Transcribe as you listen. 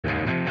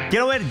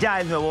Quiero ver ya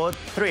el nuevo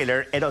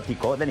thriller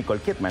erótico de Nicole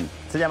Kidman.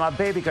 Se llama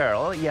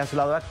Babygirl y a su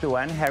lado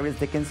actúan Harris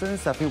Dickinson,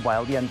 Sophie,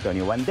 Wilde y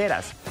Antonio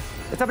Banderas.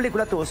 Esta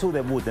película tuvo su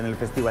debut en el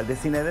Festival de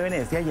Cine de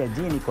Venecia y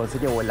allí Nicole se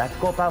llevó la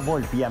Copa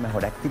Volpi a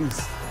Mejor Actriz.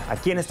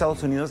 Aquí en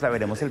Estados Unidos la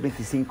veremos el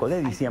 25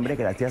 de diciembre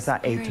gracias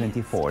a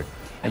A24.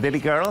 En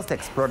Babygirl se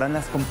exploran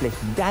las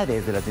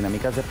complejidades de las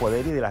dinámicas de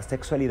poder y de la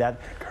sexualidad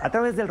a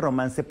través del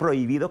romance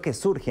prohibido que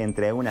surge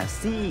entre una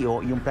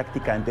CEO y un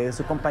practicante de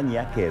su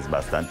compañía que es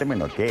bastante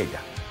menor que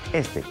ella.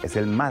 Este es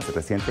el más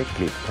reciente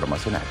clip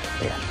promocional.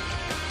 Vean.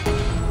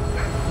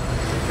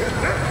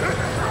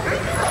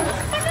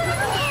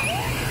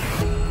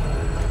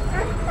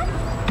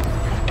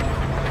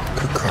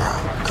 Good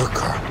girl, good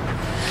girl.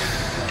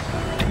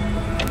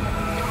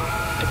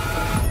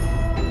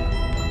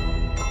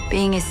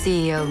 Being a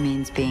CEO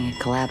means being a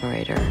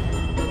collaborator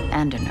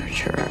and a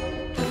nurturer.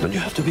 Don't you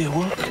have to be at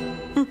work?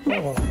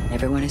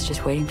 Everyone is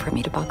just waiting for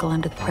me to buckle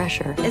under the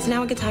pressure. Is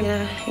now a good time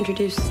to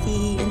introduce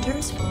the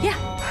interns? Yeah.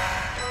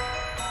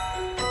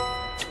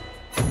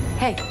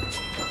 Hey,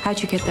 how'd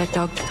you get that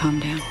dog to calm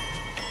down?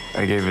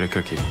 I gave it a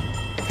cookie.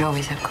 You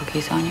always have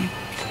cookies on you.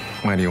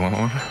 Why, do you want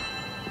one?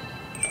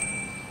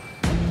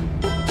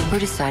 Who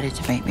decided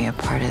to make me a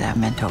part of that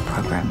mentor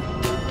program?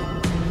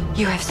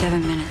 You have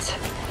 7 minutes.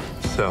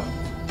 So,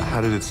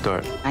 how did it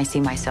start? I see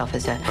myself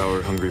as a...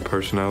 Power-hungry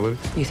personality?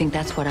 You think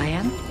that's what I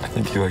am? I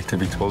think you like to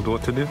be told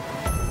what to do.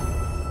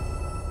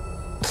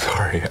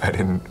 Sorry, I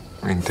didn't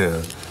mean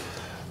to...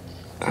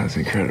 That was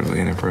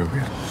incredibly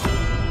inappropriate.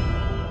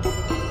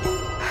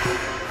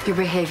 Your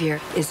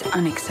behavior is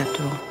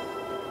unacceptable.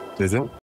 Is it?